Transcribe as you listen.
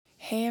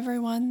Hey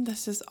everyone,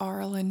 this is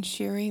Arlen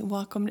Sherry.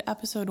 Welcome to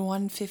episode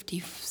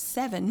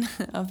 157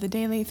 of the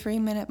Daily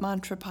 3-Minute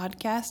Mantra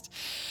Podcast.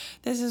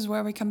 This is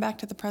where we come back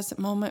to the present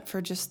moment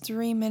for just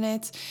 3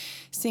 minutes,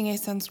 sing a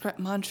Sanskrit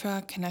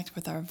mantra, connect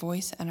with our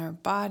voice and our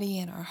body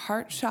and our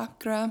heart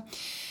chakra.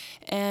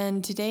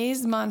 And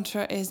today's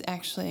mantra is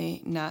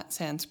actually not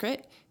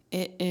Sanskrit.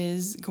 It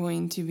is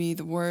going to be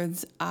the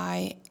words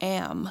I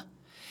am.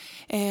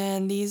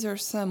 And these are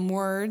some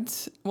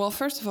words. Well,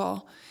 first of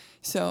all,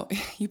 so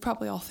you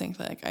probably all think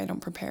like I don't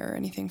prepare or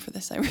anything for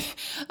this.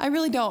 I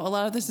really don't. A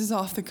lot of this is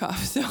off the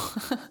cuff. So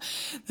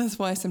that's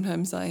why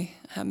sometimes I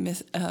have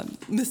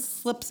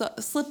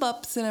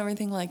slip-ups and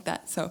everything like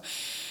that. So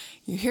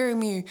you're hearing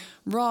me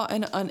raw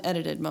and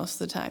unedited most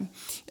of the time.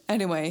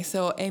 Anyway,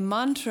 so a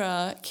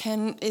mantra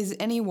is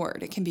any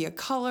word. It can be a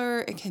color.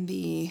 It can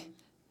be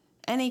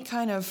any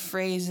kind of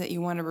phrase that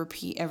you want to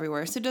repeat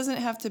everywhere. So it doesn't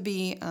have to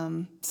be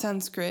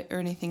Sanskrit or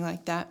anything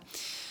like that.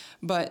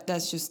 But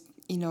that's just,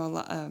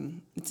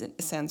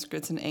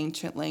 Sanskrit's an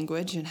ancient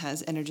language and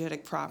has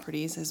energetic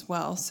properties as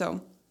well.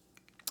 So,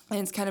 and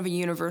it's kind of a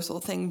universal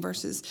thing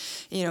versus,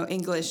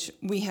 English.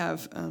 We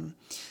have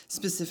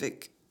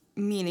specific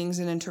meanings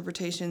and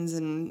interpretations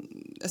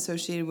and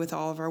associated with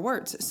all of our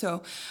words.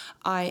 So,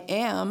 I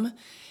am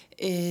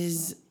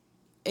is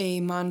a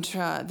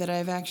mantra that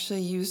I've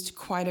actually used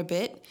quite a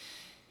bit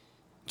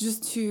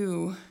just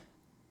to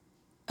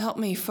help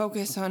me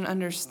focus on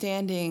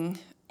understanding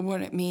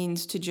what it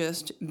means to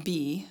just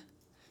be,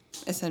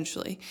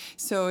 essentially.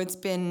 So it's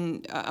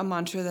been a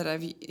mantra that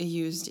I've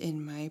used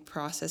in my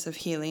process of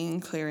healing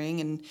and clearing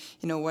and,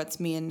 what's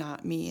me and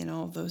not me and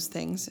all of those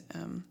things,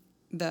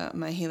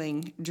 my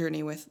healing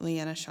journey with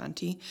Liana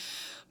Shanti.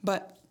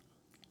 But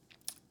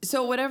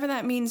so whatever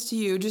that means to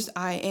you, just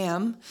I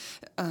am,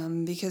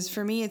 because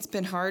for me it's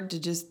been hard to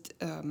just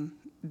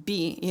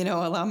be,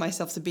 allow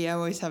myself to be. I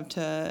always have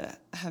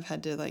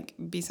had to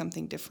be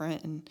something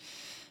different, and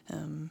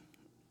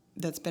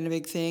that's been a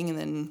big thing, and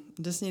then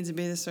just needs to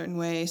be a certain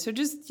way. So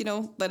just,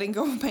 letting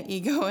go of my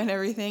ego and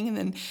everything, and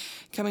then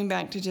coming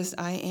back to just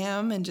I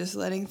am and just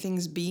letting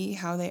things be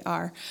how they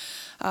are.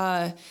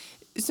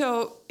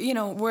 So,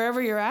 wherever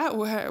you're at,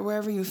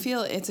 wherever you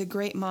feel, it's a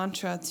great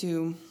mantra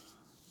to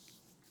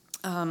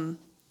kind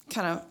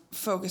of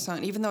focus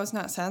on, even though it's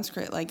not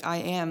Sanskrit. Like I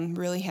am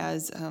really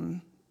has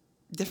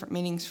different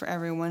meanings for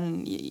everyone,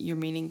 and your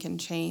meaning can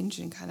change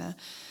and kind of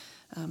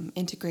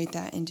integrate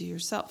that into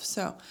yourself.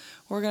 So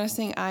we're going to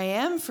sing I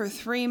Am for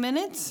 3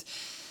 minutes.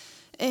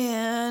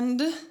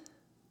 And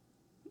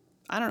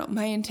I don't know,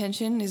 my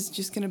intention is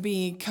just going to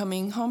be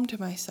coming home to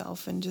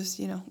myself and just,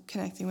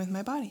 connecting with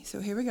my body.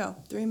 So here we go.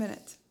 3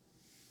 minutes.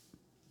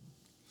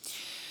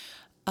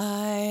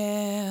 I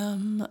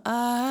am,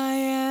 I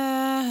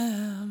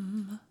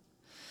am,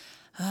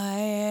 I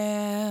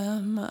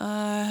am,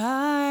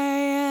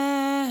 I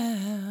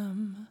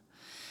am,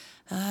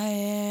 I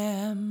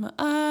am,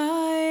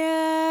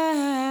 I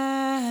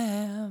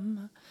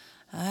am,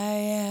 I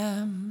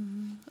am,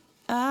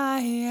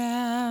 I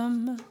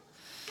am,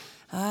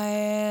 I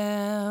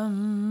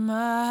am, I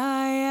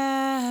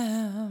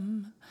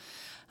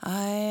am,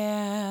 I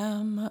am,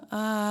 I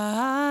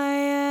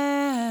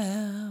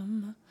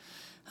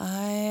am,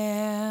 I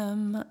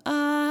am,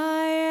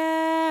 I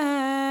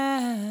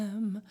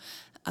am,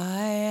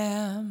 I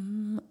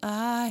am,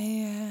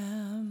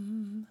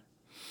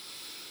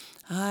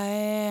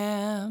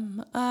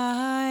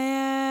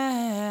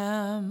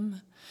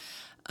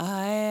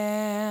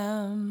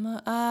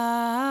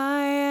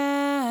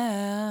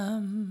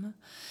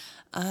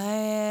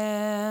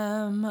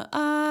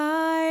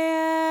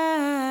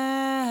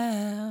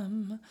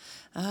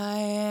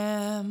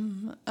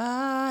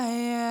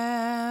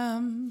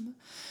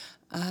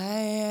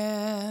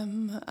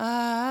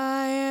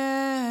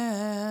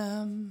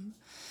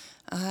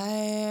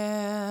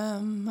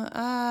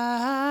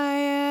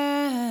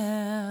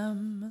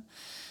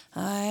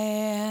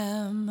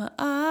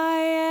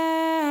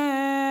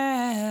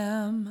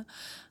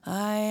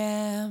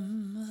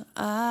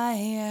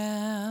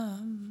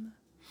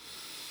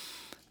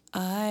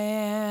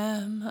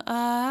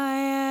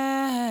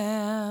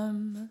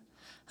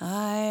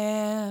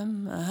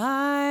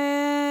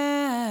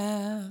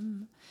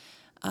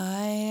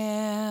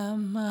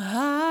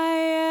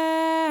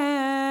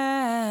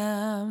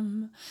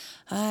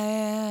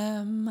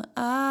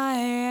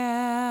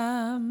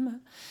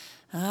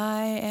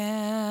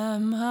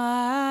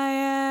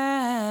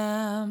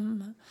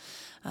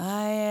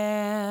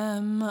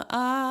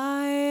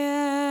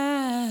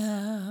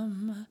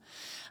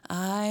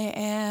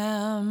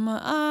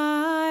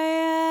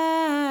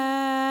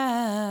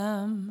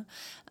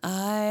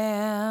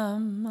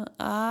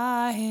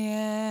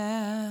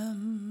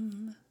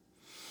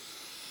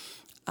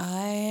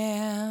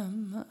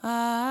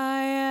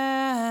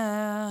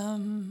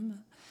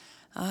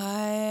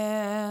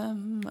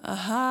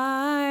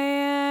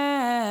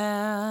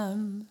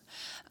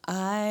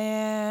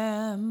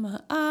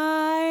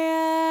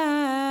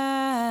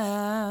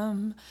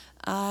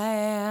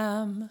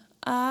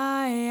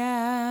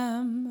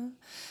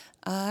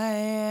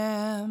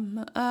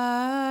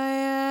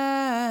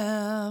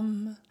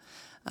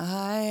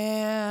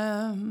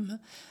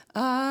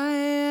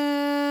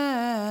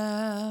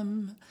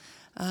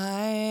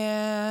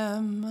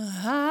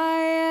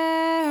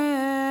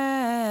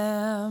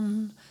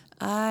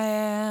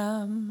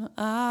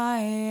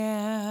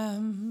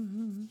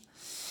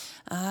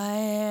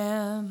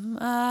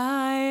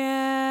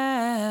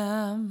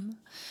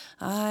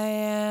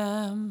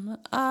 am,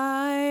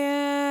 I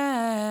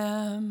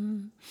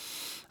am,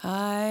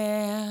 I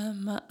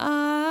am,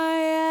 I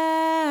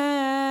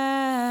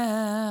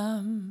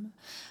am,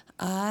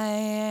 I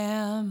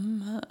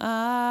am,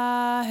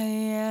 I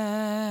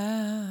am.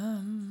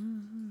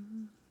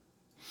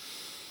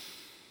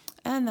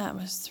 And that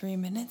was 3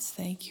 minutes.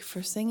 Thank you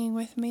for singing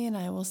with me, and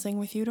I will sing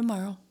with you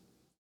tomorrow.